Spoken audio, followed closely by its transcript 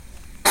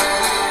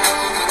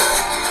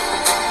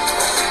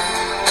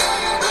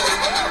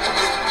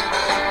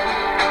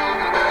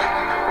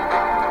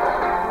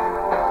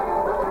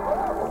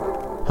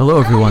Hello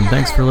everyone,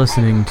 thanks for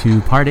listening to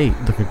Part 8,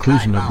 the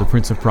conclusion of The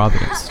Prince of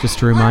Providence. Just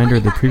a reminder,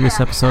 the previous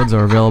episodes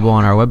are available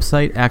on our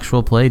website,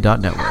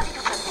 actualplay.network.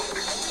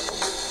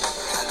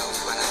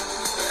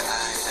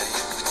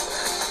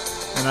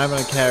 And I'm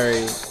going to carry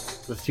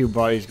the two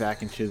bodies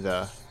back into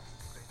the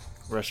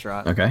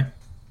restaurant. Okay.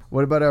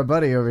 What about our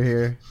buddy over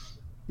here?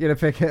 You gonna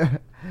pick him?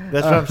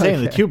 That's what I'm saying,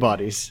 okay. the two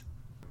bodies.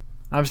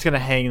 I'm just going to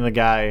hang the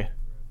guy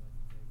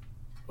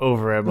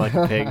over him like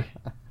a pig.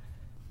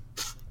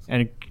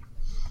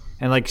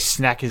 and like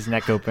snack his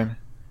neck open.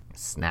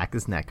 Snack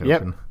his neck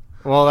Yep. open.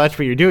 Well, that's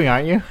what you're doing,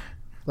 aren't you?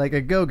 Like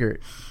a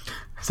Go-Gurt.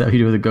 Is that what you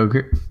do with a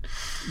Go-Gurt?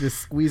 Just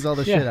squeeze all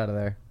the Yeah. shit out of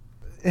there.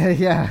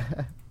 Yeah.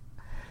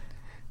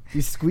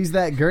 You squeeze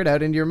that Gurt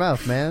out into your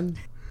mouth, man.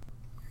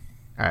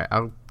 All right,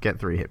 I'll get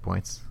 3 hit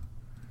points.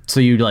 So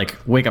you like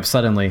wake up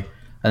suddenly,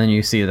 and then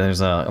you see there's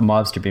a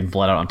mobster being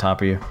bled out on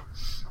top of you.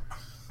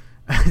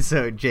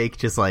 So Jake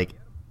just like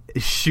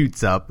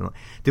shoots up. And,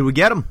 did we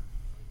get him?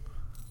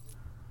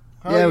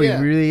 Yeah,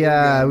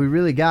 we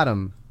really got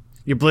him.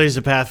 You blazed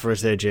the path for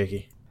us there,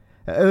 Jakey.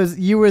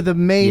 You were the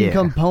main Yeah.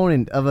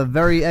 component of a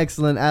very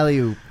excellent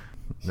alley-oop.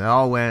 It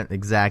all went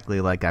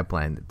exactly like I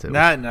planned it to.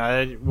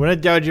 No, we're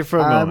not doubt you for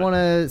a I moment. want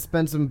to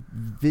spend some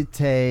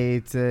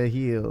vitae to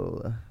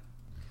heal.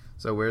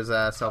 So where's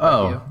Salvecchio?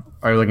 Oh,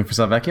 are you looking for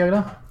Salvecchio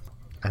now?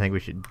 I think we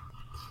should.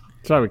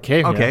 That's why we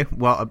came here. Okay,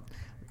 well.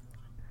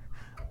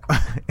 All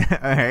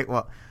right,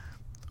 well.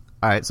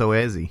 All right, so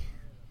where is he?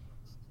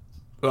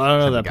 Well, I don't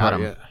know that Got part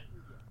him. yet.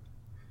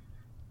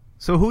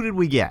 So who did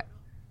we get?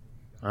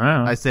 I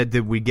don't know. I said,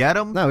 did we get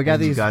him? No, we got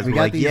And you these- guys we were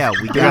got like, these- yeah,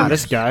 we We got got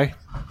this him. guy.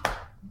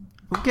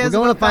 Who We're cares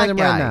going to about find that him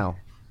guy? right now.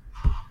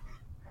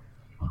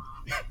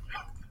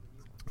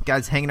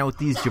 Guys hanging out with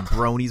these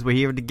jabronis. We're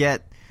here to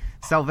get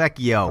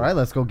Salvecchio. All right,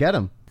 let's go get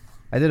him.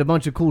 I did a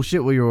bunch of cool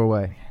shit while you were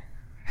away.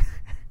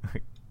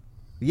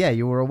 Yeah,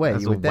 you were away. I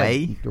was You were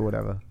away? dead or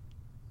whatever.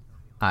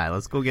 All right,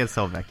 let's go get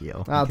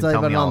Salvecchio. I'll can tell you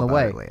about me it on all the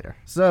way. it later.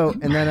 So,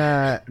 and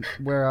then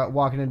we're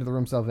walking into the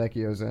room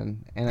Salvecchio's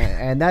in,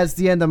 and that's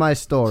the end of my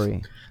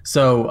story.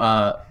 So,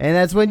 And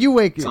that's when you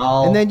wake,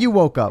 all- and then you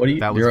woke up. what do you?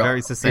 That was you're-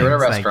 very succinct, You're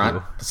at a thank restaurant,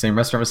 you. the same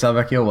restaurant where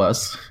Salvecchio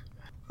was.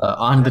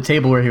 On the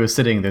table where he was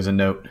sitting, there's a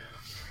note.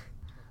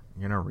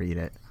 You're gonna read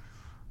it.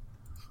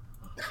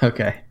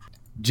 Okay.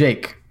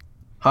 Jake,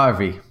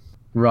 Harvey,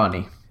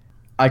 Ronnie,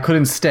 I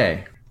couldn't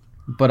stay,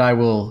 but I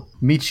will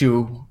meet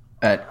you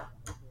at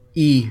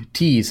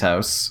E.T.'s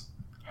house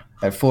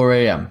at 4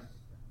 a.m.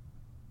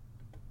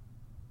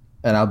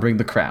 And I'll bring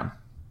the crown.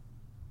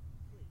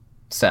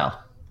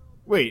 Sal.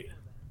 Wait,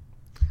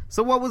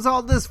 So what was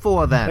all this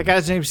for then? that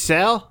guy's name's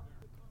Sal?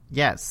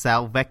 Yes,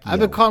 Salvecchio. I've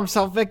been calling him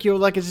Salvecchio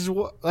like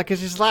it's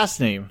his last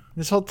name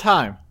this whole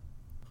time.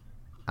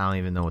 I don't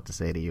even know what to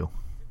say to you.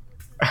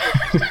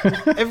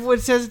 Everyone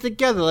says it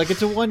together like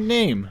it's a one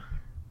name.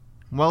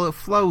 Well, it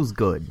flows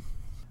good.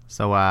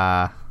 So,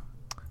 I'm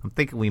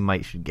thinking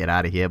we should get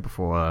out of here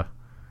before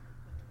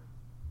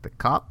the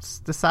cops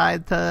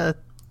decide to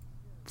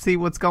see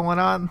what's going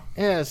on.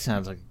 Yeah, that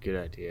sounds like a good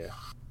idea.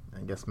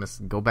 I guess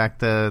go back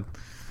to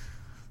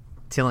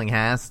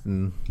Tillinghast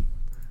and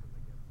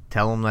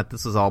tell them that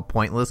this was all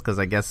pointless because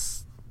I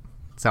guess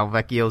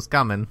Salvecchio's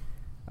coming.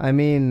 I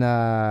mean,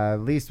 at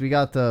least we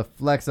got to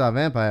flex our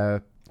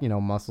vampire,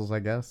 muscles, I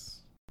guess.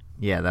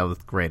 Yeah, that was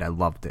great. I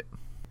loved it.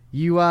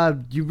 You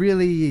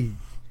really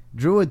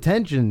drew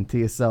attention to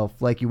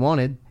yourself like you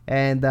wanted,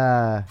 and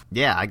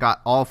Yeah, I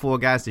got all 4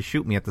 guys to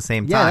shoot me at the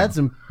same yeah,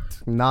 time.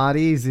 that's not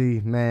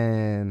easy,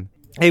 man.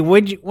 Hey,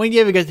 when you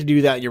ever get to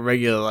do that in your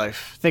regular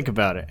life? Think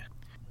about it.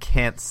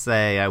 Can't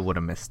say I would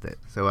have missed it.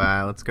 So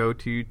let's go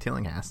to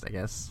Tillinghast, I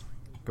guess.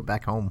 Go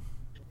back home.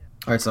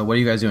 All right, so what are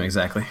you guys doing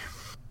exactly?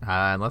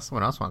 Unless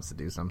someone else wants to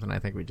do something, I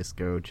think we just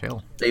go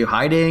chill. Are you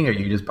hiding, or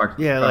you just parked?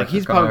 Yeah, like parked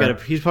he's the probably car?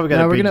 got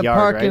No, a we're big gonna yard,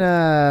 park right? in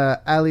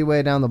a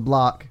alleyway down the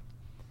block,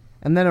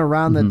 and then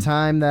around the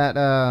time that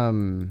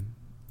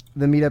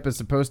the meetup is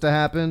supposed to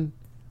happen,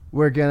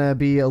 we're gonna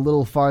be a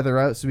little farther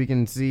out so we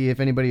can see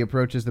if anybody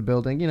approaches the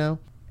building,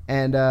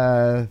 And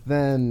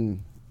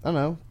then I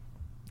don't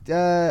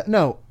know.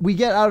 No, we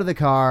get out of the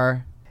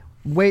car,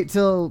 wait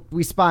till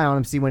we spy on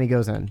him, see when he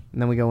goes in,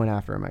 and then we go in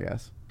after him, I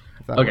guess.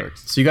 If that Okay,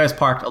 works. so you guys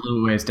parked a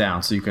little ways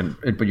down, so you can,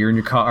 but you're in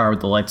your car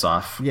with the lights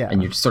off, Yeah.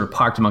 and you're sort of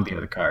parked among the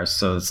other cars,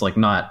 so it's like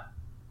not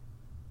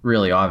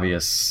really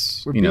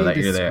obvious, We're that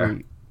being you're there.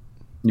 discreet.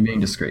 You're being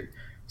discreet.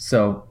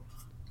 So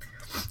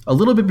a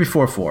little bit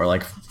before 4,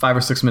 like 5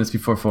 or 6 minutes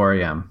before 4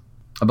 a.m.,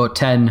 about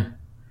 10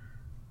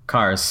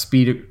 cars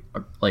speed,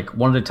 like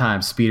one at a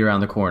time, speed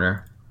around the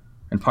corner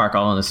and park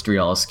all on the street,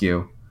 all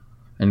askew,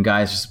 and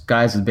guys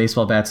with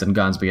baseball bats and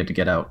guns begin to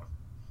get out.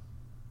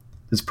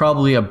 There's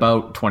probably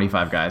about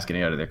 25 guys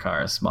getting out of their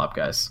cars, mob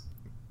guys.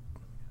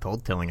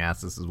 Told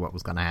Tillinghast this is what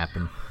was going to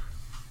happen.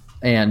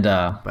 And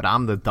But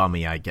I'm the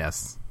dummy, I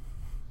guess.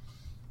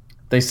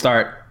 they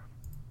start,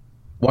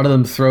 one of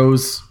them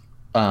throws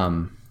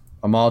a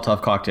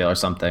Molotov cocktail or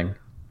something,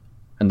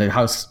 and the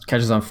house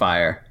catches on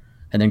fire,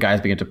 and then guys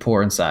begin to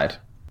pour inside.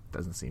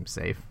 Doesn't seem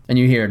safe. And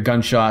you hear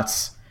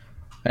gunshots,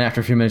 and after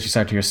a few minutes you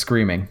start to hear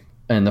screaming,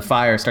 and the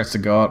fire starts to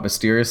go out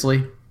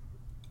mysteriously,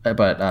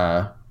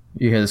 but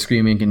you hear the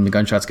screaming and the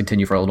gunshots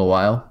continue for a little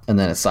while, and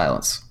then it's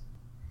silence.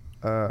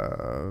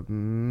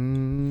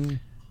 Mm,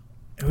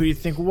 Who do you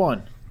think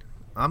won?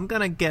 I'm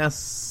gonna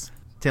guess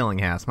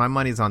Tillinghast. My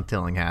money's on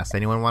Tillinghast.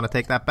 Anyone want to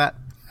take that bet?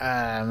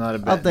 I'm not a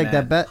bet. I'll take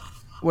that bet.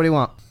 What do you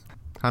want?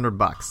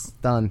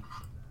 $100. Done.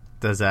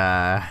 Does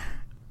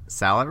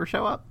Sal ever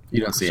show up?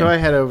 You don't see So him. I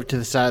head over to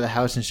the side of the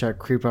house and start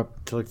creep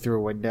up to look through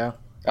a window.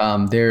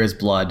 There is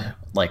blood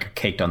like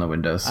caked on the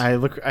windows. I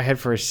head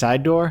for a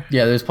side door.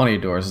 Yeah, there's plenty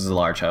of doors. This is a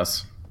large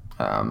house.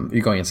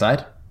 You going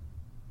inside?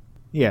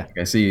 Yeah.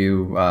 Okay, so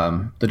you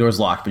the door's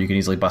locked, but you can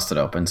easily bust it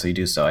open. So you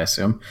do so, I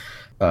assume.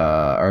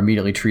 Are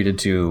immediately treated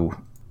to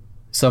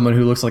someone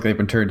who looks like they've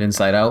been turned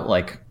inside out,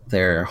 like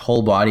their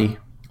whole body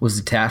was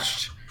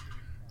detached,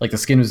 like the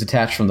skin was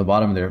detached from the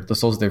bottom of the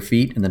soles of their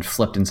feet, and then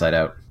flipped inside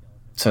out.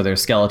 So their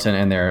skeleton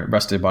and their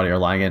rest of their body are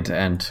lying end to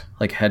end,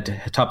 like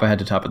top of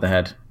the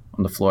head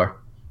on the floor.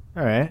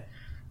 All right.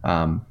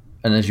 And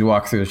as you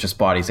walk through, there's just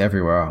bodies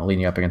everywhere,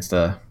 leaning up against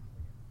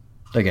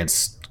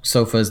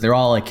sofas. They're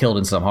all like killed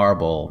in some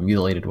horrible,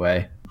 mutilated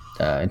way.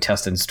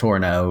 Intestines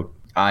torn out,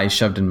 eyes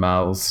shoved in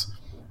mouths,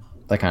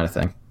 that kind of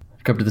thing.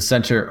 Come to the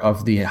center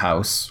of the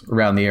house,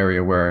 around the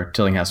area where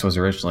Tillinghast was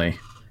originally.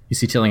 You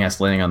see Tillinghast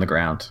laying on the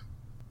ground.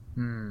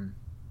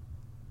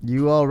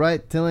 You all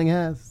right,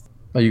 Tillinghast?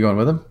 Are you going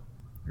with him?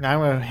 Now I'm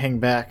gonna hang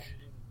back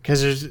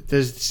because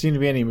there's seem to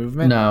be any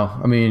movement. No,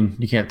 I mean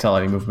you can't tell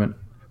any movement.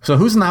 So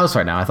who's in the house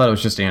right now? I thought it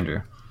was just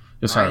Andrew,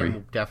 just Harvey.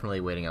 I'm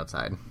definitely waiting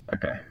outside.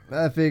 Okay,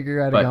 I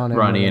figure I'd have but gone in.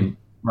 Ronnie with and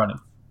running.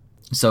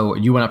 So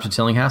you went up to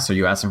Tillinghast, or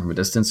you asked him from a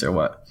distance, or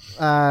what?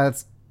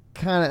 It's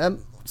kind of...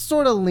 I'm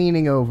sort of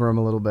leaning over him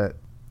a little bit.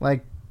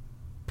 Like,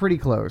 pretty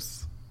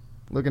close.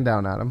 Looking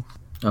down at him.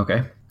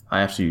 Okay, I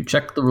have to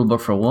check the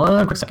rulebook for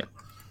one quick second.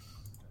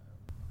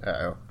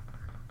 Uh-oh.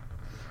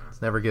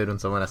 It's never good when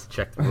someone has to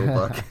check the rule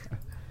book.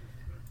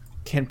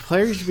 Can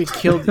players be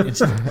killed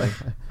instantly?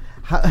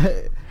 How,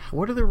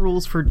 What are the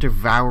rules for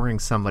devouring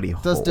somebody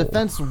whole? does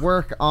defense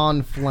work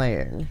on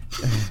flaying?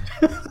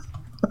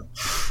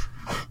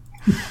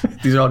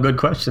 These are all good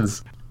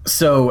questions.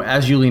 So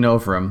as you lean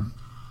over him,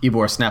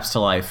 Ybor snaps to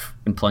life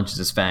and plunges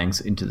his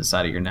fangs into the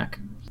side of your neck.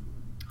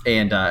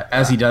 And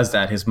as he does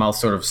that, his mouth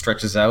sort of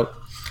stretches out.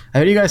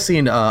 Have you guys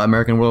seen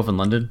American Werewolf in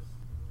London?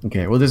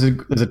 Okay, well, there's a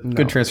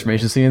good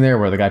transformation scene in there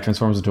where the guy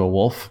transforms into a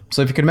wolf.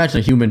 So if you can imagine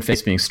a human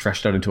face being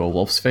stretched out into a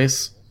wolf's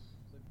face,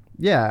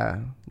 Yeah,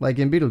 like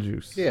in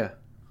Beetlejuice. Yeah.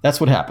 that's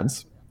what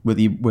happens with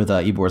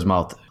Ibor's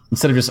mouth.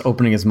 Instead of just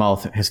opening his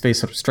mouth, his face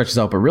sort of stretches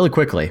out, but really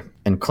quickly,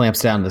 and clamps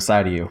down to the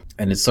side of you,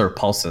 and it sort of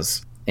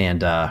pulses.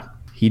 And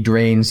he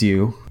drains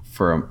you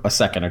for a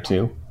second or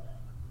two,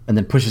 and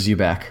then pushes you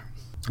back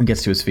and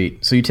gets to his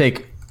feet. So you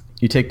take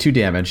 2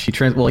 damage. He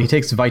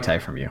takes Vitae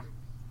from you.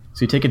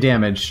 So you take a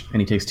damage,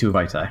 and he takes 2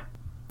 Vitae.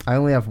 I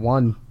only have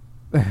 1.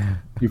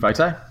 You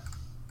Vitae?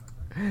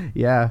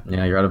 Yeah.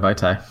 Yeah, you're out of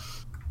Vitae.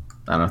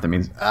 I don't know if that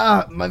means.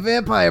 Ah, my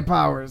vampire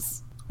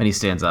powers. And he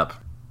stands up.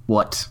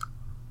 What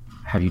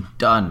have you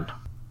done?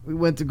 We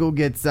went to go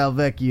get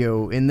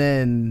Salvecchio, and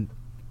then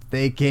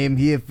they came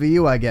here for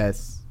you, I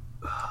guess.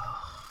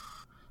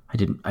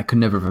 I could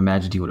never have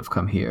imagined you would have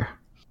come here.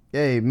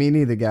 Hey, me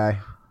neither, guy.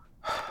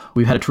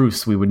 We've had a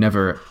truce. We would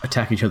never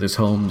attack each other's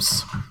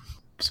homes.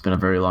 It's been a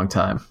very long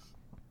time.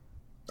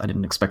 I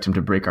didn't expect him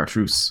to break our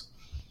truce.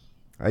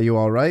 Are you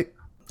all right?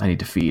 I need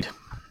to feed.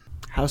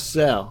 How's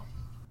Sal?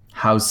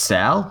 How's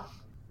Sal?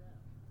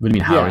 What do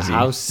you mean, how Yeah, is he?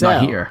 how's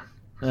Sal? Not here.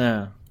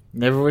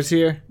 Never was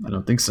here. I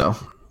don't think so.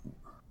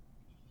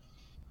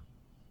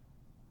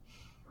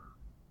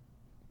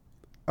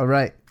 All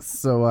right.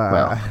 So,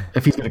 Well,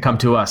 if he's going to come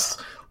to us,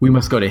 we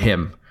must go to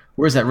him.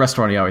 Where's that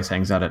restaurant he always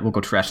hangs out at? We'll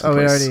go trash the we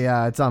place.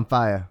 already, it's on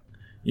fire.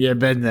 Yeah,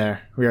 been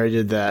there. We already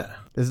did that.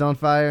 Is it on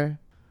fire?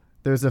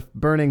 There's a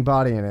burning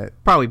body in it.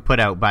 Probably put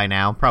out by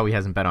now. Probably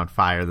hasn't been on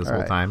fire this All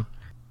whole right. time.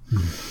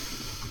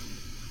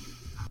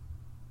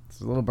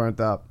 It's a little burnt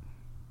up.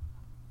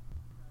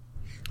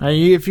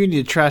 If you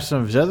need to trash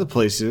some of his other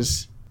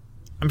places,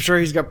 I'm sure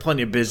he's got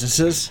plenty of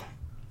businesses.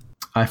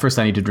 First,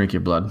 I need to drink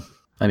your blood.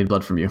 I need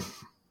blood from you.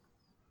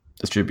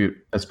 That's tribute.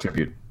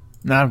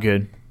 No, I'm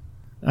good.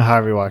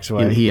 Harvey walks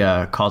away. He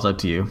calls out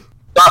to you.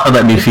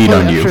 Let me feed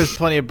I'm sure there's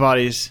plenty of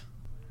bodies.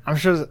 I'm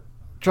sure.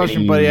 Trust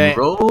me, buddy. I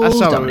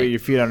saw what you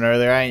feed on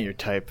earlier. I ain't your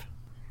type.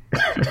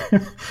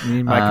 You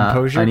need my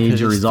composure. I need 'Cause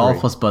your it's resolve 3.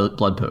 plus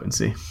blood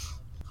potency.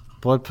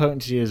 Blood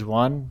potency is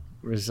 1.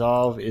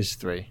 Resolve is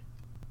 3.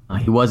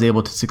 He was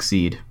able to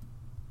succeed.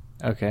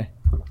 Okay.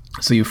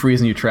 So you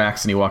freeze in your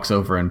tracks, and he walks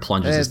over and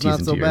plunges Hey, his it's teeth not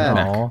into so your bad.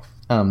 neck.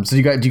 Aw. So do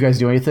you guys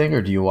do anything,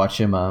 or do you watch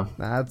him?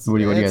 That's What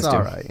do you it's guys do?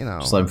 all right. You know,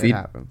 Just let him it feed?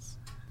 happens.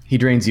 He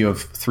drains you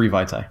of 3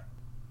 Vitae.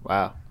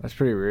 Wow, that's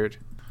pretty rude.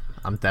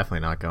 I'm definitely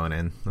not going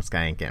in. This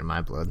guy ain't getting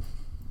my blood.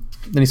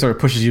 Then he sort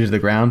of pushes you to the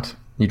ground.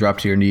 You drop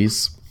to your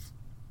knees,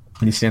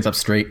 and he stands up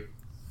straight. And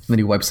then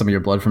he wipes some of your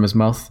blood from his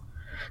mouth.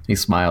 And he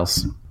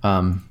smiles,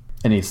 and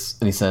he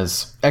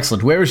says,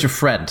 "Excellent. Where is your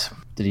friend?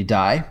 Did he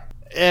die?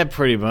 Yeah,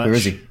 pretty much. Where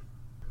is he?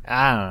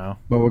 I don't know.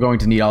 Well, we're going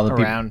to need all the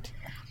people. Around.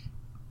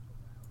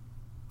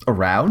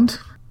 Around?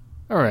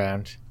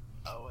 Around.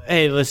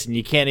 Hey, listen,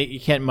 you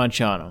can't munch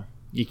on him.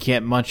 You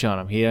can't munch on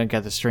him. He ain't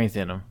got the strength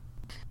in him.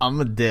 I'm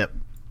a dip.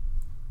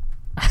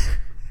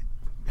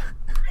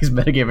 He's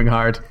metagaming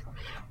hard.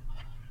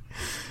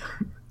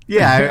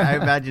 Yeah, I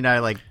imagine I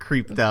like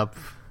creeped up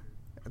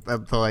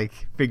to like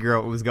figure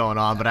out what was going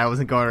on, but I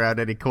wasn't going around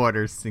any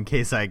corners in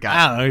case I I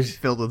got don't know. He's,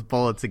 filled with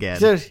bullets again.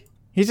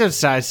 he's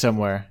outside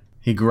somewhere.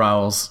 He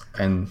growls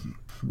and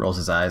rolls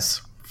his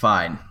eyes.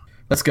 Fine.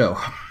 Let's go.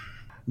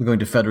 We're going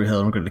to Federal Hill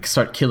and we're going to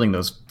start killing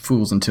those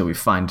fools until we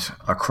find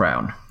our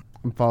crown.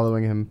 I'm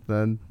following him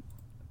then.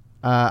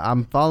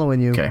 I'm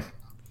following you. Okay.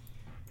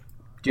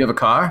 Do you have a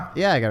car?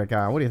 Yeah, I got a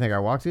car. What do you think? I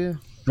walk to you?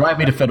 Drive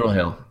me to Federal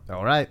Hill.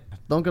 All right.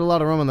 Don't get a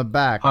lot of room in the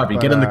back. Harvey,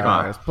 but, get in the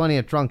car. There's plenty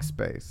of trunk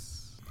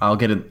space. I'll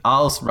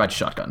ride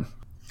shotgun.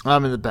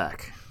 I'm in the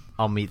back.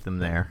 I'll meet them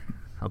there.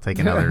 I'll take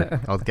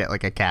another. I'll get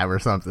like a cab or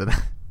something.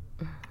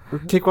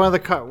 Take one of the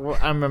cars. Well,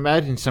 I'm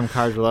imagining some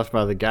cars were left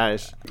by the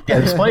guys. Yeah,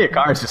 there's plenty of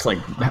cars just like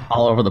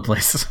all over the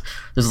place.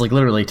 There's like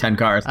literally 10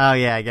 cars. Oh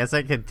yeah, I guess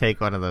I could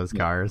take one of those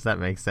cars. That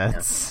makes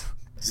sense.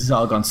 This has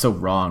all gone so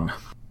wrong.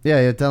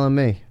 Yeah, you're telling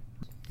me.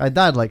 I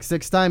died like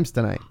 6 times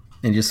tonight.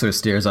 And he just sort of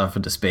stares off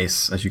into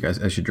space as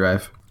you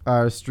drive.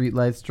 Our street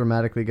lights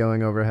dramatically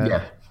going overhead.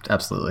 Yeah,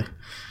 absolutely.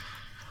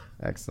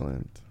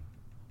 Excellent.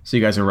 So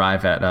you guys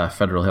arrive at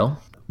Federal Hill.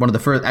 One of the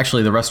first,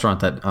 actually, the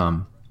restaurant that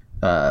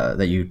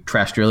that you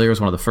trashed earlier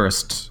was one of the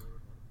first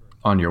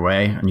on your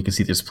way, and you can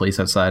see there's police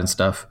outside and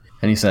stuff.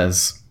 And he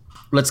says,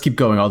 "Let's keep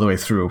going all the way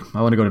through.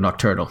 I want to go to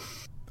Nocturnal."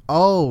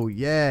 Oh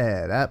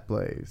yeah, that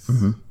place.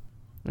 Mm-hmm.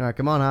 All right,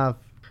 come on,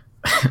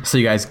 Hav. So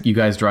you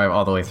guys drive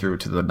all the way through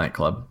to the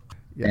nightclub,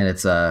 and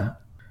it's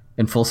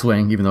in full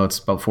swing, even though it's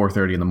about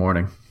 4:30 in the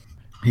morning.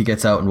 He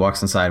gets out and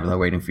walks inside without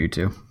waiting for you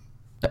to,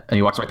 and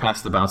he walks right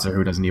past the bouncer,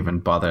 who doesn't even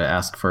bother to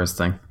ask for his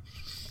thing.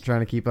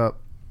 Trying to keep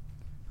up.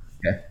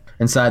 Okay.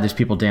 Inside, there's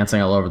people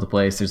dancing all over the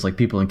place. There's like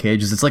people in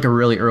cages. It's like a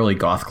really early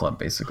goth club,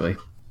 basically,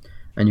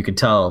 and you can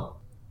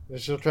tell. They're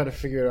still trying to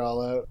figure it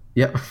all out.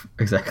 Yep,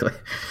 exactly.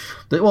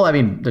 Well, I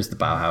mean, there's the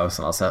Bauhaus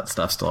and all that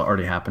stuff still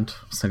already happened.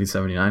 It's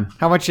 1979.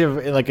 How much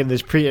of like in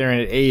this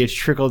pre-internet age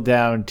trickled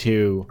down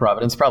to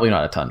Providence, probably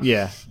not a ton.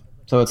 yeah.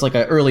 So it's like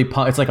a early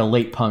punk. It's like a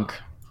late punk,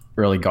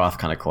 early goth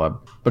kind of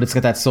club. But it's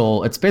got that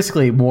soul. It's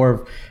basically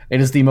more. It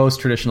is the most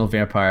traditional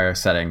vampire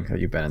setting that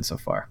you've been in so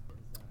far.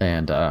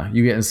 And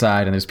you get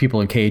inside, and there's people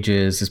in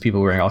cages. There's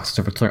people wearing all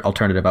sorts of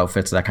alternative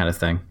outfits, that kind of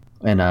thing.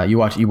 And you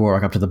watch Ybor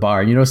walk up to the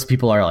bar, and you notice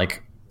people are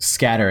like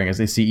scattering as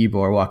they see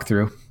Ybor walk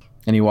through.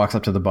 And he walks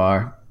up to the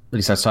bar, and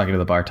he starts talking to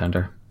the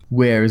bartender.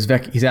 Where is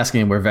He's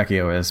asking him where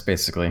Vecchio is,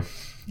 basically.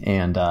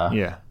 And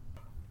Yeah.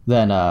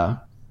 then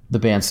the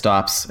band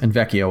stops, and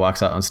Vecchio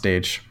walks out on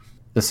stage.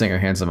 The singer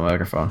hands him a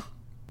microphone.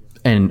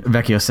 And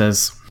Vecchio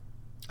says,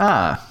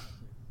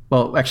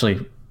 well,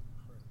 actually,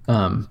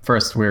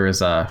 first, where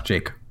is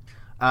Jake?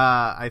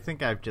 I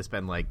think I've just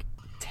been like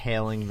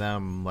tailing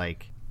them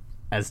like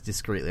as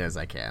discreetly as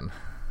I can,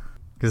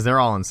 because they're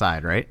all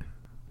inside, right?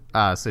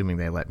 Assuming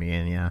they let me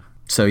in, yeah.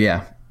 So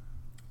yeah,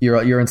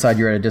 you're inside.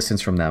 You're at a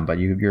distance from them, but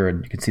you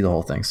can see the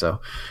whole thing. So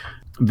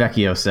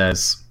Vecchio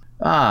says,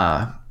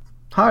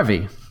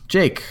 Harvey,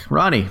 Jake,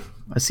 Ronnie,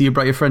 I see you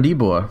brought your friend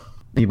Ybor.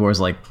 Ebor's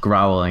like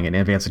growling and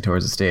advancing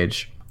towards the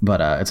stage, but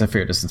it's a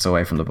fair distance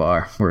away from the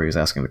bar where he was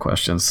asking the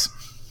questions.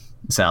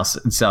 Sal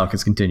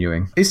is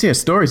continuing. I used to hear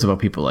stories about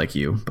people like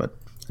you, but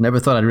I never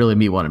thought I'd really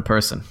meet one in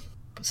person.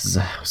 This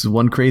is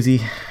one crazy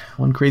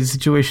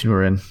situation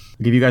we're in.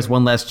 I'll give you guys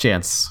one last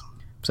chance,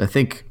 because I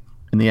think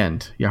in the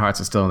end your hearts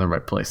are still in the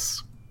right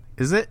place.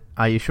 Is it?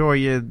 Are you sure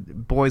your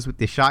boys with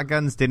the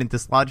shotguns didn't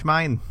dislodge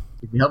mine?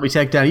 You can help me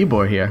take down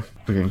Ybor here.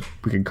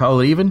 We can call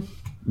it even.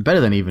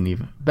 Better than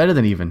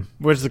even.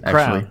 Where's the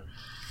crown? Actually,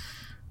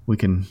 we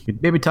can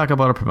maybe talk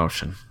about a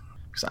promotion.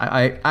 'Cause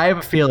I have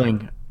a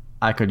feeling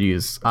I could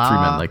use 3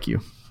 men like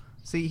you.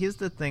 See, here's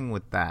the thing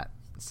with that,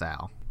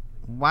 Sal.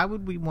 Why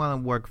would we want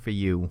to work for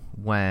you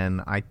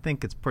when I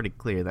think it's pretty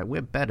clear that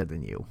we're better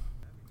than you?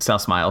 Sal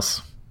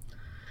smiles.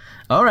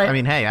 All right. I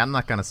mean, hey, I'm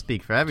not going to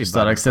speak for everybody. Just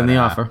thought I'd extend the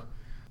offer.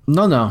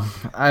 No.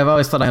 I've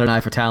always thought I had an eye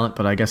for talent,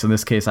 but I guess in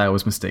this case I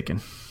was mistaken.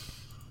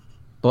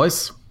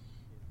 Boys,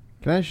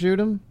 Can I shoot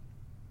him?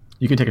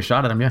 you can take a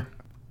shot at him, yeah.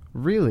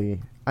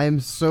 Really? I am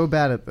so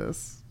bad at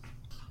this.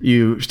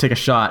 You take a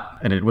shot,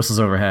 and it whistles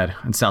overhead,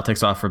 and Sal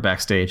takes off for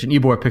backstage, and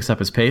Ybor picks up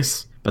his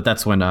pace, but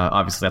that's when,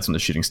 obviously, that's when the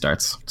shooting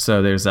starts.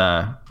 So there's,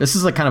 this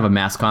is like kind of a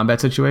mass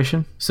combat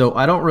situation, so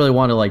I don't really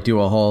want to, like,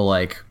 do a whole,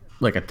 like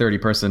a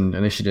 30-person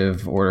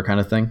initiative order kind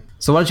of thing.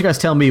 So why don't you guys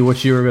tell me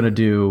what you were going to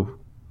do?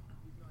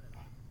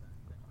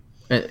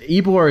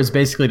 Ybor is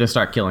basically to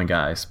start killing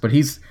guys, but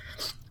he's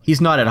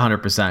not at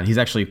 100%. He's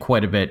actually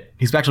quite a bit,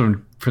 he's actually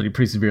been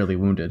pretty severely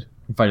wounded,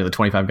 fighting the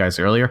 25 guys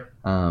earlier.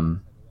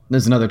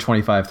 There's another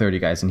 25, 30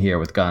 guys in here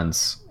with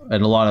guns.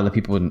 And a lot of the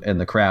people in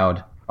the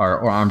crowd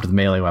are armed with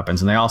melee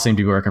weapons. And they all seem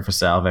to be working for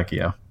Sal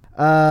Vecchio.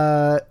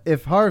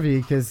 If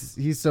Harvey, because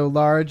he's so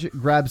large,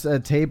 grabs a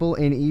table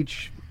in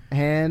each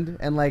hand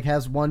and like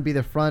has one be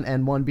the front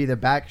and one be the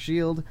back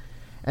shield,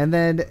 And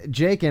then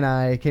Jake and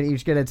I can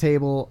each get a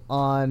table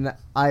on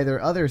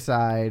either other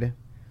side,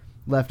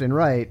 left and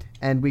right,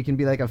 and we can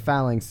be like a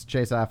phalanx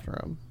chase after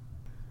him.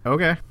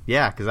 Okay.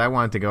 Yeah, because I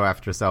wanted to go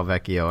after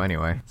Salvecchio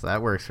anyway, so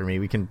that works for me.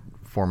 We can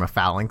form a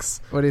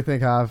phalanx What do you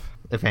think, Hav?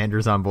 if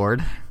Andrew's on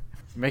board.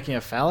 Making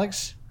a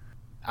phalanx?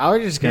 I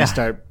was just gonna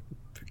start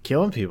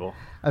killing people.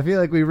 I feel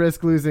like we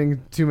risk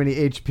losing too many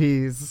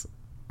HPs.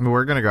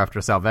 We're gonna go after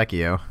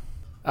Salvecchio.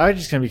 I was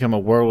just gonna become a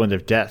whirlwind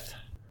of death.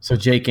 So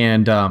Jake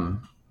and Ronnie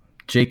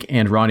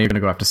are gonna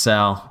go after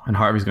Sal, and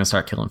Harvey's gonna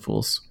start killing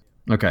fools.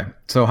 Okay,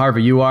 so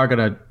Harvey, you are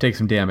gonna take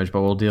some damage,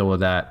 but we'll deal with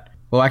that.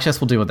 Well, actually,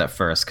 we'll deal with that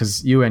first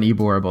because you and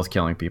Ebor are both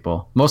killing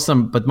people. Most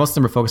of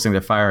them are focusing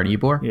their fire on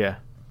Ebor. Yeah.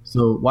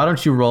 So why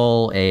don't you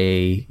roll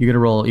You're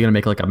gonna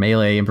make like a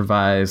melee,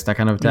 improvised, that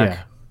kind of attack.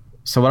 Yeah.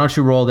 So why don't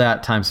you roll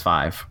that times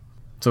 5?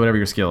 So whatever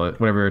your skill,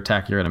 whatever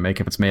attack you're gonna make,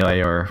 if it's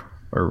melee or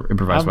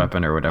improvised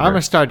weapon or whatever. I'm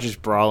gonna start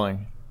just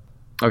brawling.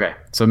 Okay,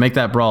 so make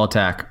that brawl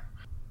attack.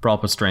 Brawl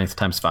plus strength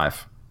times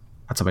 5.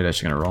 That's how many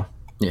dice you're gonna roll.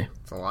 Yeah,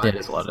 It's a lot. it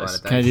is a lot of dice.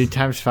 Can I do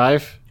times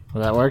 5?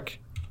 Will that work?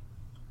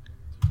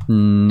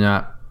 No,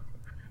 I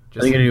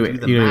Just think you do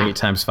the do math. 8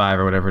 times 5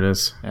 or whatever it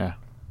is. Yeah.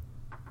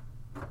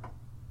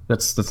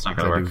 That's not So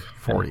gonna I do work.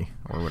 40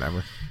 or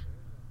whatever.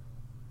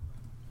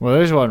 Well,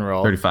 there's one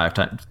roll. 35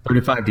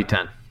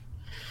 d10.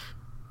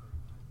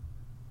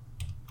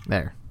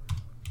 There.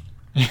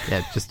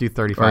 Yeah, just do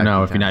 35. Or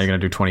no, if d10s. now you're gonna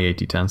do 28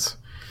 d10s.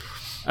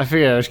 I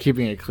figured I was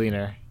keeping it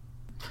cleaner.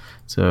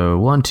 So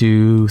 1,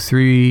 2,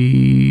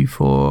 3,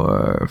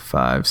 4,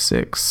 5,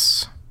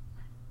 6,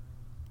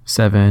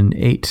 7,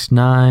 8,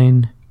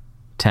 9,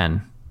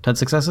 10. 10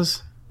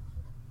 successes?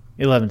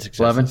 11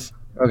 successes.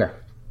 11? Okay.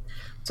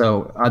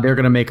 So they're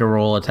going to make a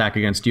roll attack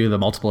against you, the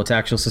multiple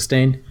attacks you'll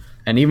sustain.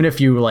 And even if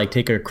you like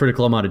take a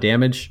critical amount of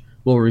damage,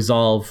 we'll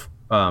resolve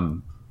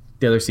the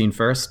other scene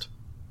first.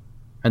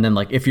 And then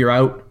like if you're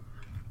out,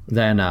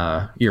 then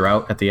you're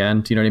out at the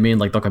end. You know what I mean?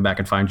 Like they'll come back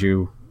and find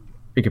you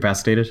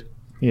incapacitated.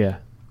 Yeah.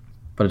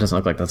 But it doesn't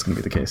look like that's going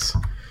to be the case.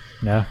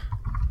 No.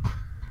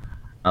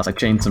 I was like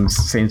change some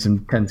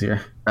 10s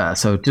here.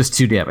 So just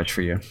 2 damage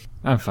for you.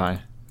 I'm fine.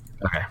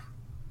 Okay.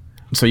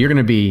 So you're going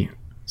to be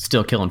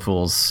still killing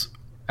fools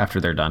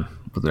after they're done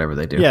with whatever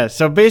they do. Yeah,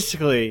 so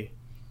basically,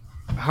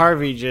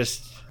 Harvey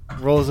just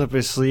rolls up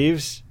his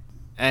sleeves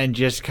and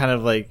just kind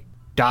of like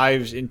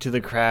dives into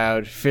the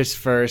crowd, fist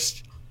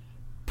first,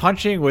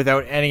 punching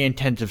without any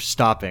intent of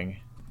stopping.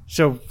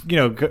 So,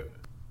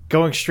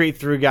 going straight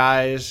through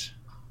guys,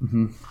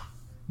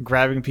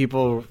 grabbing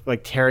people,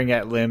 like tearing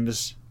at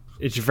limbs.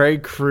 It's very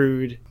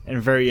crude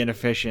and very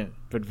inefficient,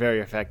 but very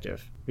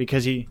effective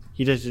because he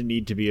doesn't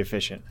need to be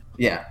efficient.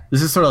 Yeah.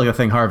 This is sort of like a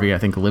thing Harvey, I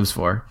think, lives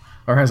for.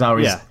 Or has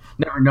always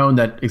never known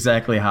that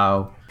exactly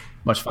how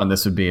much fun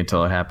this would be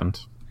until it happened.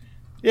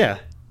 Yeah.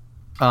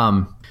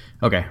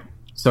 Okay.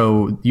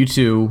 So you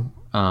two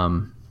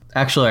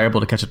actually are able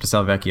to catch up to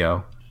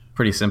Salvecchio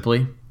pretty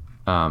simply.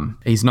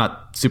 He's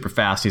not super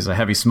fast. He's a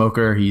heavy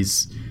smoker.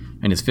 He's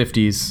in his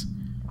 50s.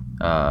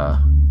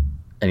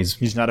 And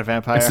He's not a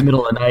vampire. It's the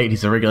middle of the night.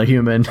 He's a regular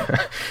human.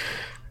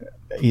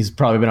 He's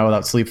probably been out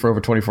without sleep for over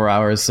 24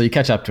 hours. So you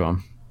catch up to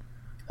him.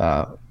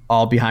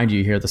 All behind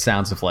you hear the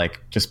sounds of like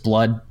just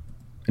blood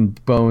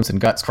and bones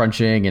and guts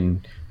crunching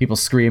and people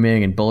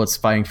screaming and bullets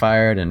being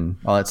fired and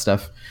all that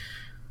stuff.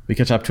 We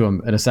catch up to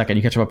him in a second.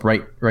 You catch him up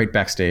right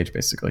backstage,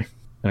 basically,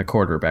 in a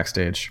corridor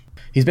backstage.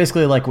 He's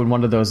basically like when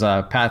one of those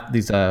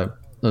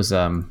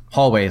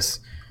hallways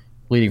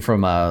leading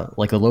from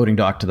like the loading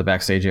dock to the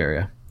backstage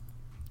area.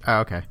 Oh,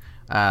 okay.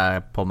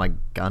 Pull my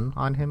gun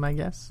on him, I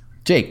guess.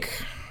 Jake,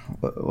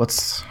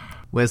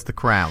 Where's the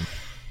crown?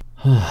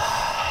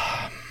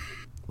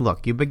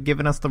 Look, you've been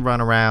giving us the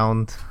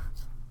runaround.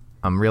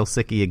 I'm real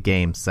sick of your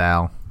game,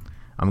 Sal.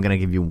 I'm gonna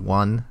give you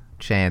one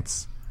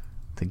chance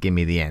to give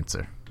me the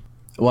answer.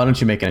 Why don't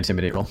you make an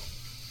intimidate roll?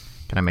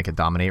 Can I make a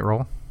dominate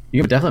roll?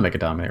 You can definitely make a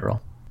dominate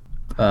roll.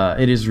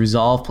 It is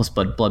resolve plus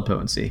blood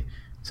potency.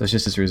 So it's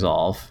just his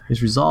resolve.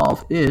 His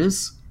resolve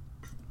is...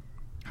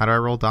 How do I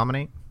roll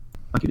dominate?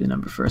 I'll give you the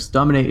number first.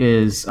 Dominate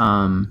is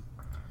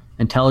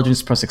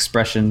intelligence plus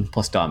expression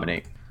plus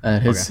dominate.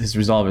 His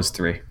resolve is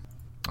 3.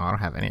 Oh, I don't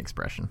have any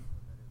expression.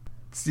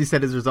 You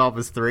said his resolve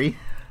is 3?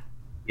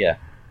 Yeah.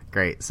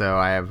 Great, so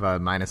I have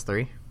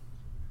 -3.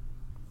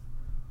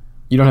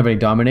 You don't have any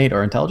dominate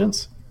or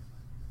intelligence?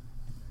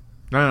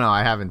 No,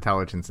 I have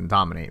intelligence and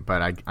dominate,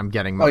 but I'm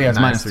getting... Oh, yeah, it's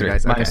 -3 -3.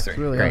 dice. Okay. -3. That's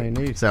really all you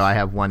Great, need. so I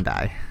have 1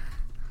 die.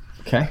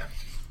 Okay.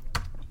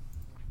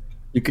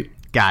 You could.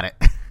 Got it.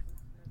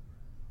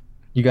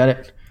 You got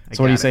it.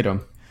 So what do you got say it. to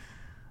him?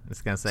 I'm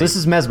just gonna say... So this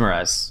is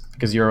mesmerize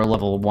because you're a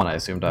level 1, I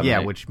assume. Dominate. Yeah,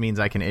 which means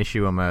I can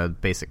issue him a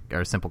basic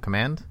or simple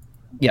command.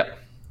 Yep.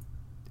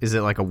 Is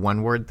it like a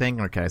one-word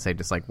thing, or can I say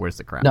just like, where's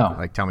the crown? No.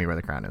 Like, tell me where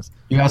the crown is.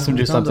 You asked him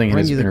to do Tell him to something and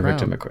bring his you the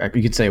victim. crown.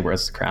 You could say,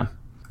 "Where's the crown?"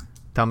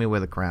 Tell me where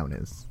the crown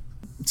is.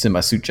 It's in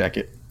my suit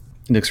jacket.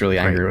 He looks really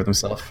angry Great. with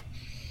himself.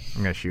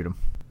 I'm gonna shoot him.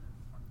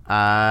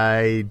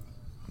 I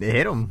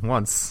hit him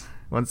once.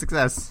 One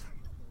success.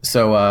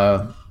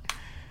 So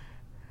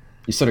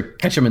you sort of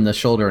catch him in the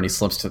shoulder, and he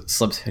slips,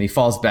 and he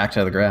falls back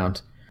to the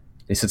ground.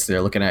 He sits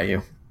there looking at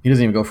you. He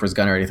doesn't even go for his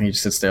gun or anything. He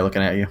just sits there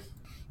looking at you.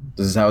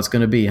 This is how it's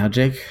going to be, huh,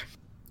 Jake?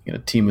 You're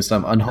going to team with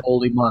some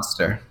unholy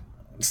monster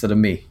instead of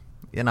me.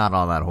 You're not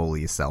all that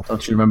holy yourself.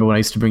 Don't you remember when I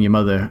used to bring your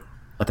mother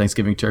a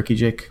Thanksgiving turkey,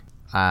 Jake?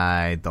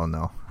 I don't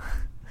know.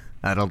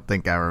 I don't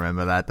think I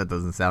remember that. That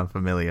doesn't sound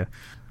familiar.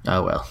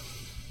 Oh, well.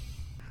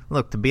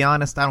 Look, to be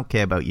honest, I don't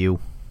care about you.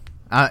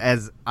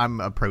 As I'm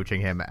approaching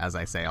him as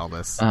I say all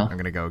this, I'm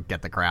going to go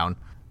get the crown.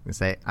 I'm going to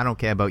say, I don't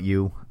care about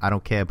you. I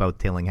don't care about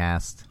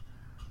Tillinghast.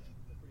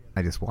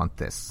 I just want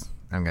this.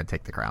 I'm going to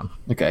take the crown.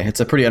 Okay, it's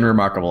a pretty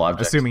unremarkable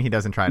object. Assuming he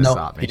doesn't try to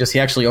stop me. He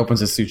actually opens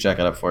his suit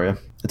jacket up for you.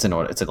 It's in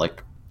order. It's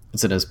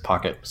in his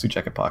pocket, suit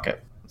jacket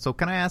pocket. So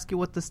can I ask you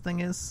what this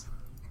thing is?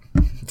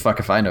 Fuck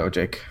if I know,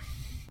 Jake.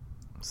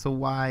 So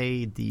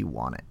why do you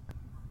want it?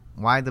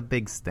 Why the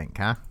big stink,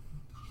 huh?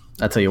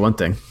 I'll tell you one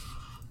thing.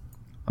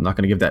 I'm not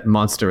going to give that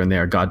monster in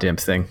there a goddamn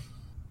thing.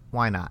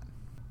 Why not?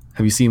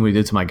 Have you seen what he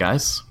did to my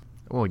guys?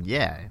 Well,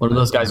 yeah. One of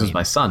those guys was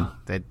my son.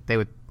 They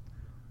would...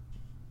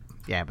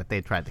 Yeah, but they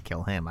tried to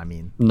kill him, I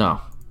mean.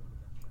 No.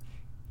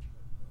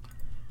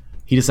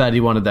 He decided he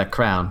wanted that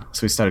crown,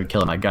 so he started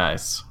killing my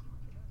guys.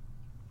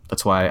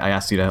 That's why I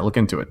asked you to look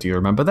into it. Do you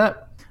remember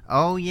that?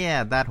 Oh,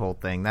 yeah, that whole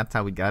thing. That's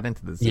how we got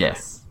into this.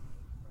 Yes.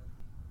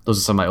 Those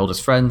are some of my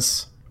oldest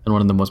friends, and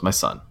one of them was my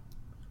son.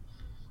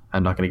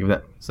 I'm not going to give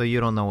that... So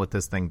you don't know what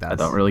this thing does? I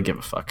don't really give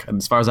a fuck. And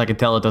as far as I can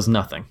tell, it does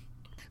nothing.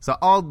 So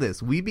all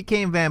this, we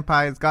became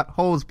vampires, got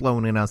holes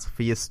blown in us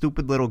for your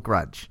stupid little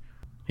grudge.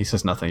 He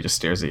says nothing, he just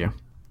stares at you.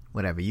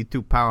 Whatever, you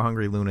two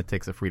power-hungry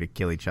lunatics are free to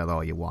kill each other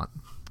all you want.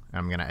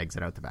 I'm going to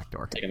exit out the back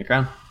door. Taking the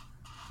crown?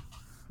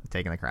 I'm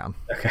taking the crown.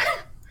 Okay.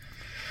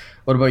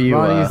 What about you,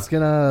 Ronnie's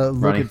gonna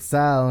look Ronnie? at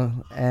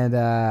Sal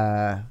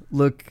and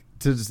look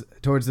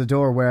towards the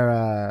door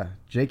where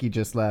Jakey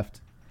just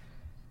left.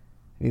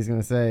 He's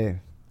gonna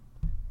say,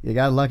 "You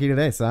got lucky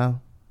today,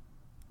 Sal,"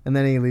 and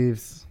then he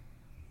leaves.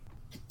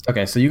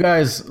 Okay, so you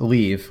guys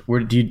leave. Where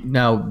do you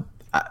now?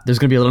 There's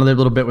gonna be another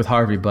little bit with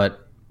Harvey,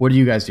 but what do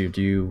you guys do?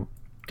 Do you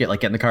get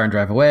in the car and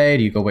drive away?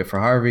 Do you go wait for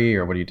Harvey,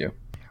 or what do you do?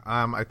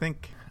 I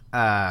think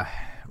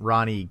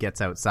Ronnie gets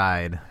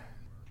outside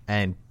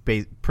and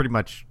pretty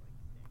much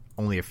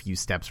only a few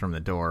steps from the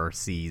door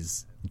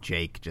sees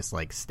Jake just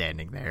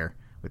standing there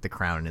with the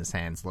crown in his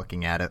hands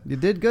looking at it. You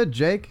did good,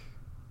 Jake.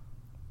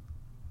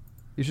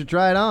 You should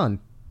try it on.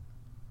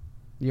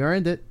 You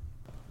earned it.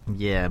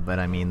 Yeah, but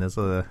I mean,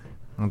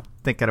 I'm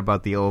thinking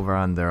about the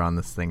over-under on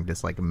this thing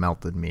just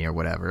melted me or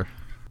whatever.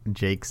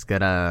 Jake's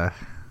gonna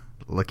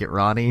look at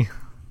Ronnie.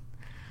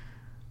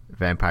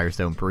 Vampires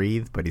don't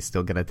breathe, but he's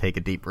still gonna take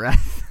a deep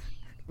breath.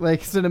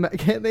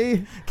 Can't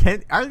they?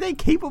 Are they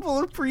capable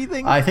of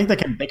breathing? I think they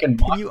can. Can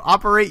you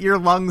operate your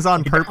lungs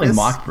on purpose?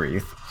 Mock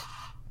breathe.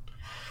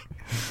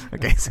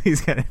 Okay, so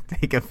he's gonna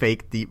take a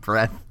fake deep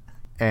breath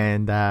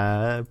and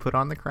put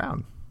on the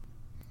crown.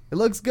 It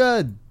looks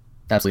good.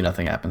 Absolutely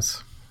nothing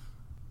happens.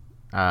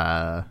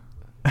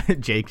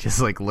 Jake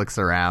just looks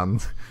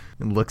around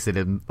and looks at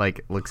him,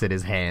 looks at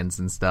his hands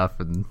and stuff,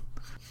 and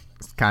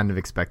is kind of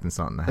expecting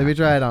something to happen. Let me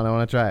try it on. I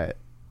want to try it.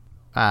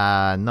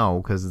 No,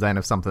 because then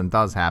if something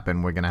does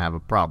happen, we're gonna have a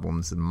problem.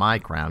 This is my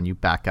crown. You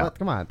back up. Well,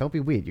 come on, don't be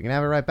weird. You can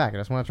have it right back. I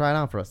just want to try it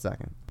on for a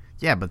second.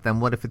 Yeah, but then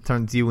what if it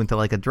turns you into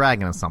a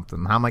dragon or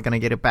something? How am I gonna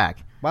get it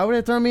back? Why would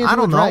it turn me into I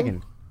don't a dragon?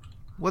 know.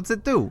 What's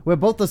it do? We're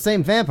both the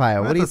same vampire.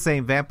 We're not the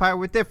same vampire.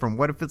 We're different.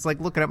 What if it's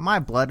looking at my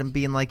blood and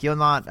being you're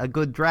not a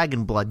good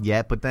dragon blood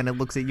yet, but then it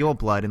looks at your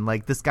blood and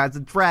this guy's a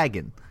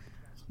dragon.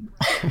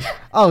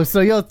 Oh, so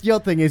your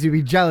thing is you'd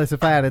be jealous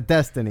if I had a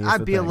destiny.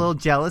 I'd be a little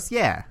jealous,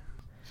 yeah.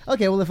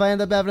 Okay, well, if I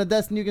end up having a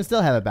destiny, you can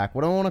still have it back.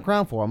 What do I want a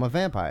crown for? I'm a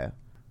vampire.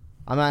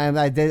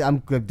 I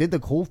did the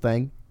cool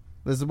thing.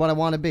 This is what I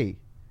want to be.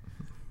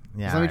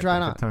 Yeah. So let me try it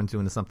if on. it turns you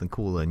into something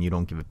cooler and you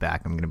don't give it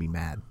back, I'm gonna be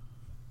mad.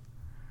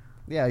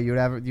 Yeah, you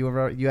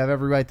have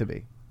every right to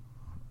be.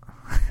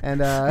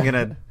 And I'm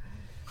gonna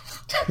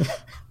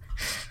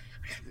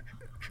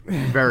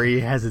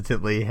very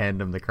hesitantly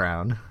hand him the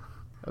crown.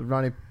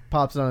 Ronnie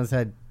pops it on his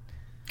head.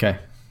 Okay.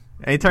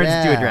 And he turns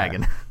into a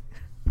dragon.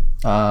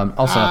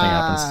 Also, nothing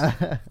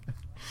happens.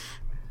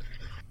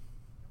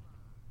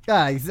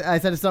 I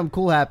said if something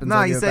cool happens. No,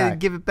 I'll you give it said back.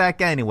 give it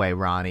back anyway,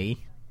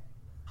 Ronnie.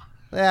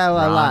 Yeah, well,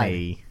 I lied.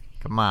 Ronnie,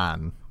 come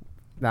on.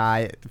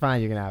 Nah,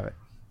 fine, you can have it.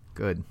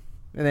 Good.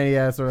 And then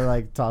he sort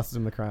of tosses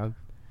him the crown.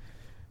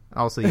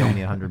 Also, you owe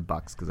me $100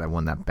 because I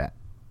won that bet.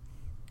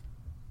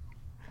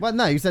 What?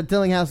 No, you said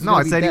Tillinghast was No,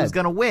 gonna I be said dead. he was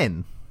gonna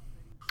win.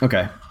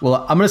 Okay.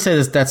 Well, I'm gonna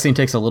say that scene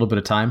takes a little bit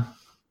of time.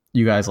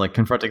 You guys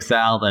confronting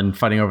Sal, then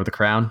fighting over the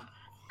crown.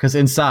 Because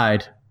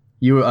inside,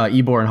 you,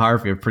 Ebor and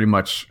Harvey have pretty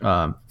much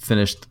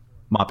finished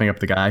mopping up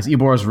the guys.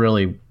 Ebor's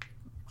really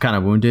kind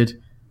of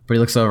wounded, but he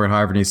looks over at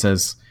Harvey and he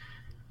says,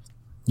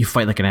 "You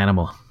fight like an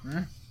animal."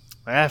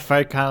 I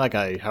fight kind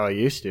of how I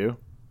used to,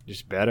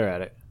 just better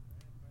at it.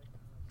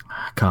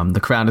 Come,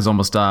 the crown is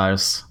almost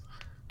ours.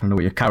 I don't know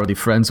where your cowardly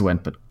friends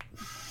went, but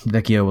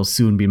Vecchio will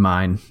soon be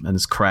mine, and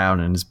his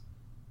crown and his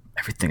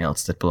everything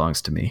else that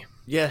belongs to me.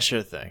 Yeah,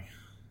 sure thing.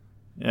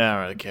 Yeah, I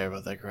don't really care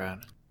about that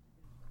crown.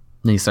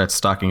 And he starts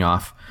stalking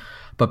off.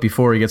 But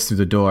before he gets through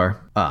the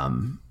door,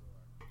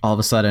 all of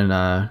a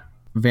sudden,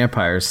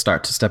 vampires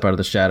start to step out of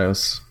the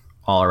shadows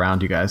all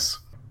around you guys.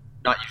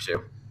 Not you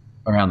two,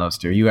 around those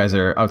two. You guys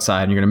are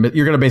outside, and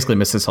you're gonna basically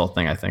miss this whole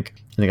thing. I think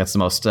that's the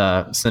most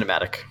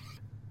cinematic.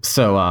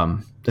 So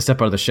they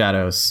step out of the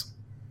shadows,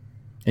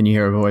 and you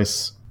hear a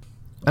voice.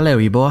 Hello,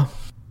 Ybor.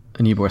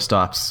 And Ybor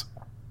stops.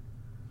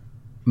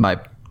 My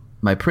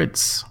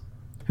prince.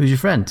 Who's your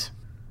friend?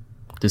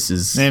 This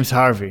is... Name's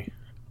Harvey.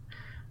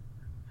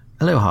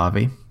 Hello,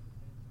 Harvey.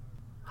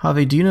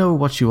 Harvey, do you know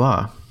what you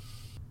are?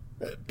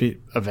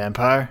 A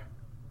vampire?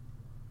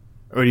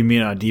 Or do you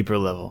mean on a deeper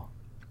level?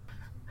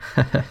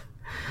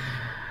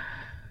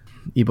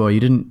 Ybor, you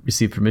didn't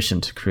receive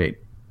permission to create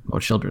more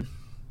children.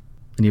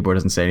 And Ybor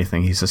doesn't say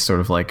anything. He's just sort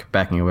of like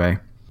backing away.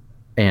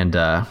 And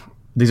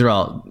these are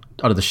all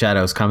out of the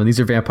shadows coming. These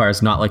are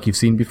vampires not like you've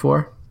seen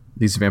before.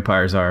 These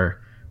vampires are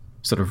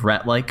sort of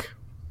rat-like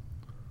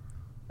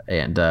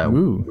and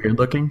weird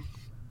looking.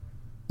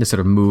 They sort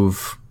of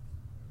move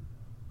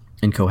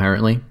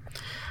incoherently,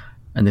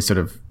 and they sort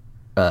of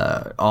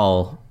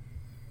all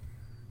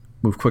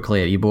move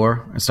quickly at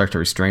Ybor and start to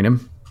restrain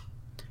him.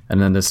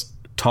 And then this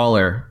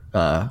taller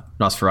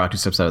Nosferatu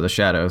steps out of the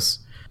shadows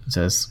and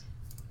says,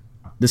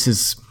 "This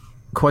is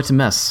quite a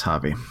mess,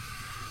 Harvey,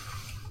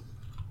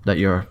 that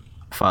your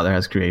father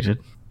has created."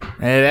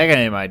 Hey, that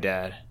guy ain't my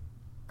dad.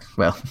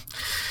 Well,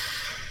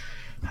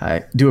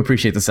 I do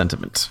appreciate the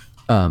sentiment.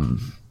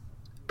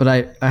 But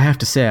I have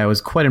to say I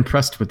was quite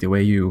impressed with the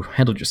way you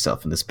handled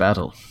yourself in this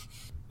battle.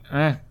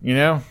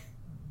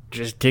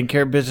 Just taking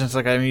care of business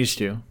like I'm used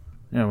to.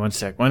 One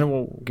sec.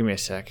 Give me a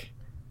sec.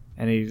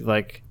 And he,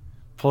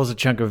 pulls a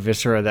chunk of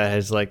viscera that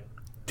has,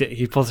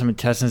 he pulls some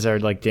intestines that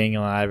are, dangling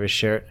out of his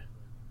shirt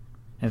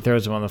and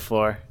throws them on the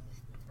floor.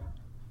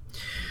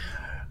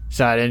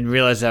 So I didn't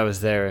realize that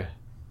was there.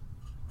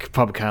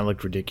 Probably kind of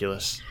looked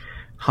ridiculous.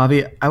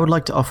 Harvey, I would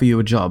like to offer you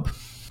a job.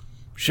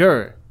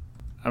 Sure.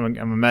 I'm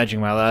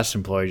imagining my last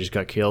employee just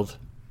got killed.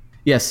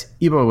 Yes,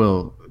 Ybor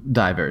will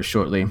die very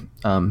shortly.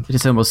 It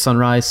is almost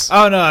sunrise.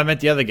 Oh, no, I meant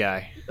the other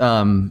guy.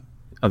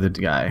 Other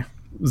guy.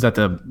 Was that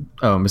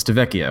Mr.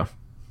 Vecchio?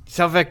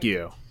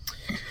 Salvecchio.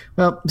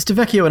 Well, Mr.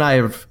 Vecchio and I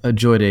have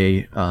enjoyed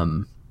a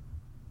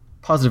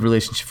positive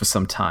relationship for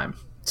some time.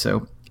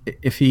 So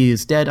if he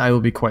is dead, I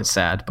will be quite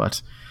sad,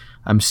 but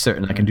I'm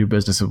certain I can do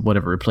business with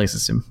whatever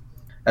replaces him.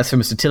 As for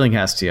Mr.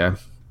 Tillinghast here,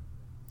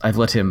 I've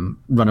let him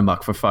run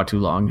amok for far too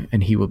long,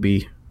 and he will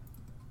be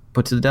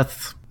put to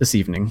death this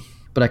evening.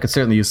 But I could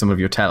certainly use some of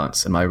your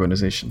talents in my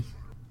organization.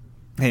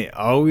 Hey,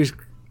 always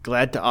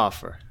glad to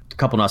offer. A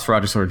couple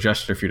Nosferatu sort of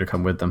gesture for you to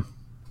come with them.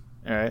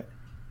 All right.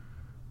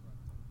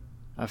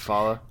 I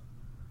follow.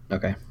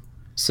 Okay.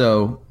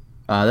 So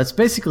that's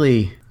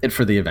basically it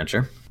for the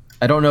adventure.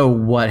 I don't know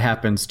what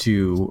happens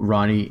to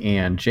Ronnie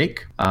and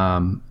Jake.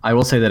 I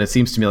will say that it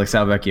seems to me like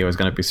Salvecchio is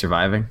going to be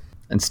surviving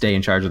and stay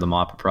in charge of the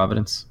mop of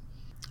Providence.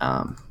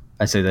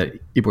 I say that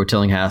Ybor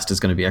Tillinghast is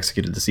going to be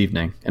executed this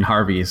evening, and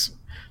Harvey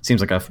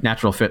seems like a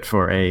natural fit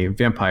for a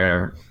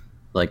vampire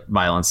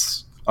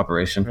violence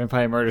operation.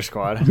 Vampire Murder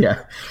Squad.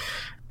 Yeah.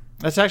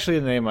 That's actually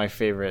the name of my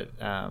favorite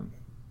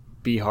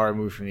B-horror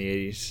movie from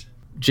the 80s.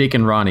 Jake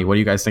and Ronnie, what do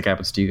you guys think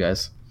happens to you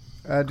guys?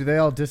 Do they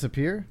all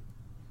disappear?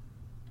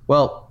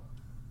 Well,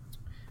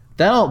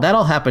 that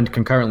all happened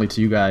concurrently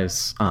to you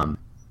guys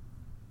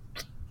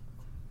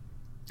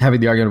having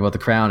the argument about the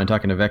crown and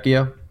talking to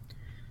Vecchio.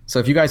 So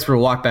if you guys were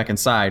to walk back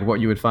inside, what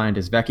you would find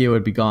is Vecchio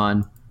would be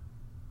gone,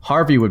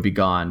 Harvey would be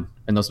gone,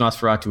 and those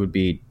Nosferatu would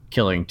be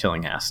killing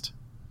Tillinghast.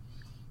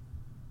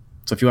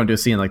 So if you want to do a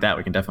scene like that,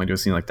 we can definitely do a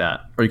scene like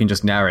that. Or you can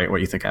just narrate what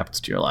you think happens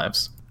to your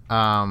lives.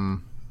 Are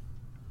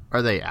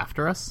they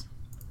after us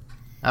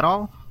at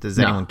all? Does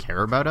anyone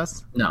care about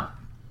us? No.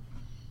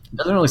 It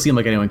doesn't really seem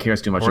like anyone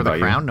cares too much Or about the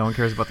you. crown? No one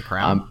cares about the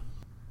crown.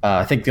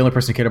 I think the only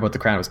person who cared about the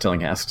crown was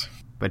Tillinghast.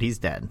 But he's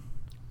dead.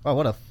 Oh,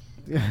 what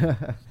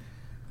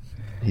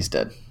He's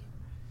dead.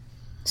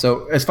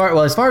 So as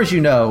far as you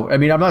know, I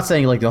mean, I'm not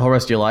saying the whole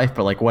rest of your life,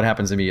 but what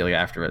happens immediately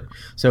after it.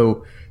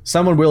 So a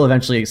vampire will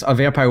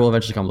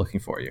eventually come looking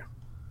for you.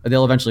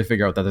 They'll eventually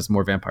figure out that there's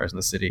more vampires in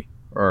the city,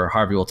 or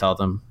Harvey will tell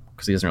them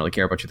because he doesn't really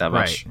care about you that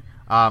much.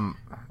 Right.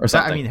 Or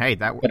something. I mean, hey,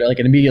 that but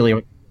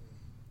immediately.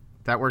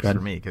 That works for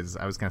me, because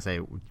I was going to say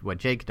what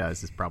Jake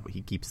does is probably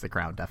he keeps the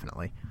crown,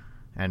 definitely.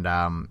 And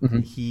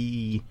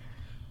he,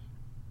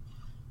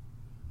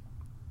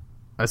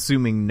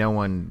 assuming no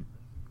one,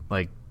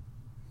 hold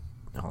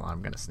on,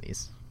 I'm going to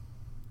sneeze.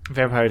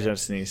 Vampires don't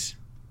sneeze.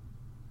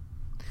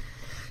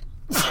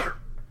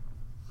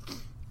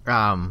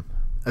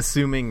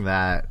 Assuming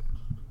that,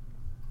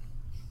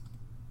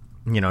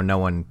 no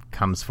one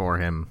comes for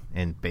him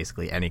in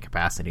basically any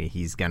capacity,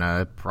 he's going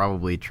to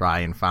probably try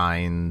and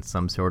find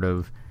some sort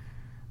of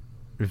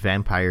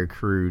vampire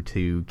crew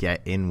to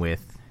get in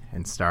with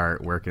and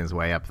start working his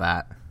way up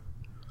that.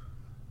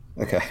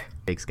 Okay.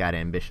 Jake's got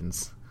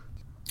ambitions.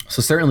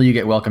 So certainly you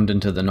get welcomed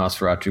into the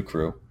Nosferatu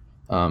crew.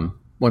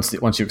 Once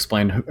you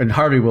explain, and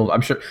Harvey will,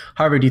 I'm sure.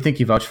 Harvey, do you think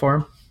you vouch for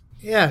him?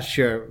 Yeah,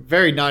 sure.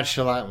 Very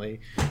nonchalantly,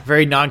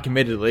 very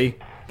non-committedly,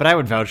 but I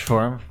would vouch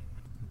for him.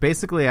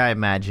 Basically, I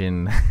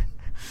imagine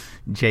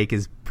Jake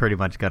is pretty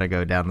much going to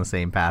go down the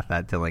same path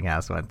that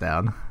Tillinghast went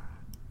down.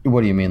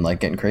 What do you mean, like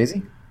getting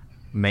crazy?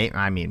 Maybe.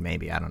 I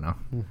don't know.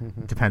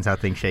 Depends how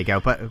things shake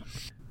out. But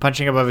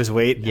Punching above his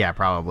weight. yeah,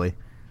 probably.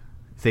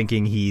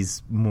 Thinking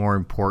he's more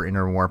important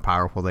or more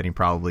powerful than he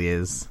probably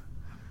is.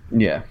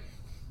 Yeah.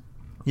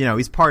 You know,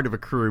 he's part of a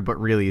crew,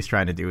 but really he's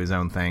trying to do his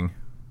own thing.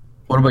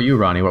 What about you,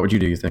 Ronnie? What would you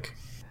do, you think?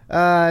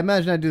 I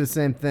imagine I'd do the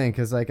same thing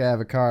because, like, I have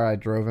a car. I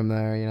drove him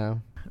there, you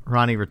know.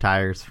 Ronnie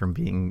retires from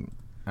being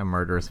a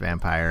murderous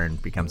vampire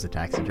and becomes a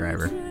taxi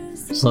driver.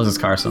 Just loves his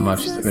car so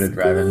much. He's good at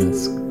driving.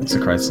 It's a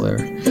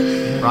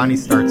Chrysler. Ronnie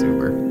starts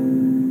Uber.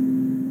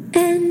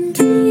 And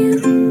you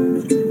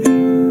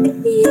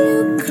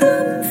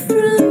come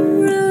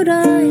from Rhode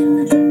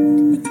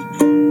Island,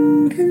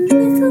 and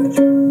little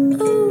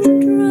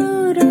old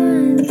Rhode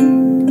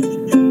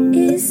Island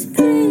is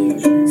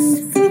famous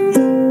for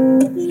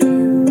you.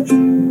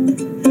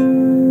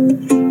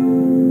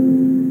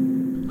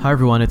 Hi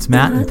everyone, it's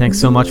Matt, and thanks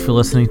so much for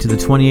listening to the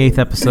 28th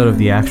episode of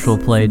the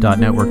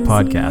ActualPlay.network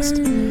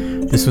podcast.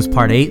 This was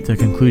part 8, the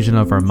conclusion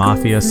of our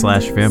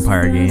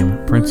Mafia/Vampire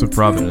game, Prince of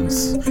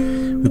Providence.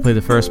 We played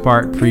the first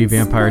part,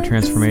 pre-Vampire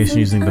Transformation,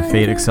 using the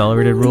Fate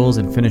Accelerated rules,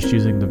 and finished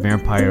using the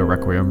Vampire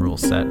Requiem rule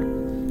set.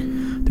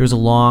 There's a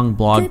long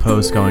blog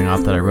post going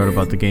up that I wrote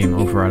about the game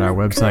over at our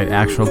website,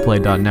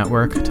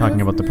 ActualPlay.network,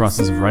 talking about the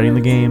process of writing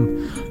the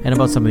game, and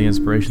about some of the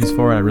inspirations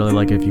for it. I'd really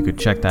like it if you could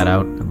check that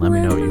out and let me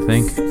know what you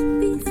think.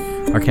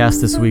 Our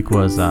cast this week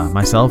was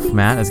myself,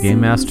 Matt, as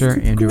Game Master,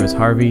 Andrew as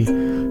Harvey,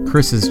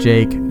 Chris as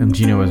Jake, and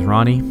Gino as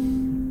Ronnie.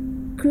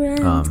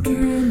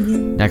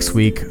 Next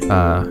week,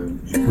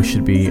 we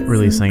should be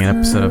releasing an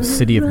episode of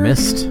City of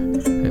Mist,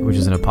 which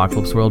is an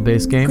Apocalypse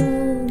World-based game.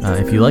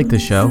 If you like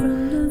this show,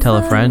 tell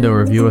a friend or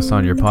review us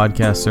on your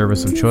podcast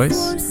service of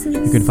choice.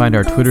 You can find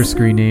our Twitter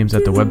screen names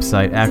at the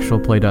website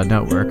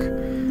actualplay.network.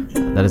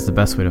 That is the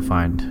best way to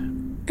find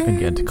and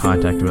get into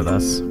contact with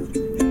us.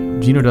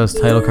 Gino does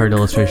title card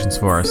illustrations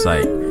for our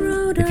site.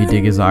 If you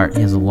dig his art,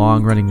 he has a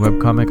long-running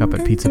webcomic up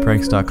at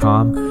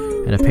pizzapranks.com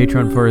and a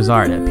Patreon for his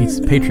art at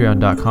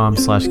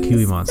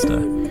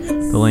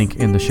patreon.com/kiwimonster. The link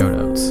in the show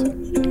notes.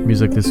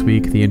 Music this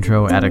week, the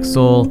intro, Attic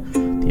Soul,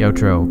 the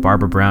outro,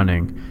 Barbara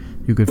Browning.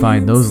 You can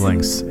find those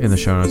links in the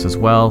show notes as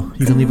well.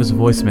 You can leave us a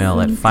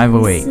voicemail at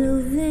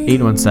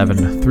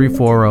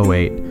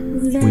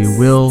 508-817-3408. We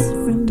will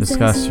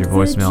discuss your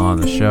voicemail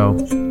on the show.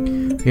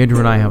 Andrew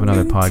and I have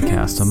another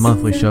podcast, a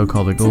monthly show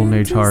called the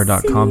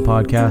GoldenAgeHorror.com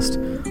podcast,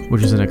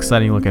 which is an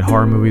exciting look at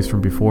horror movies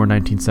from before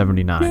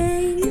 1979.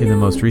 In the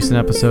most recent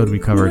episode, we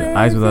covered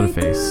Eyes Without a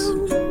Face.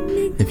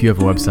 If you have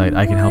a website,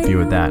 I can help you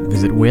with that.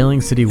 Visit Whaling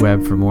City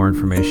Web for more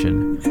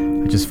information.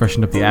 I just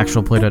freshened up the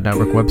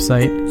ActualPlay.network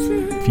website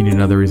if you need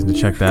another reason to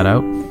check that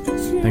out.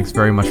 Thanks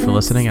very much for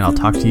listening, and I'll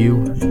talk to you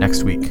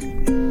next week.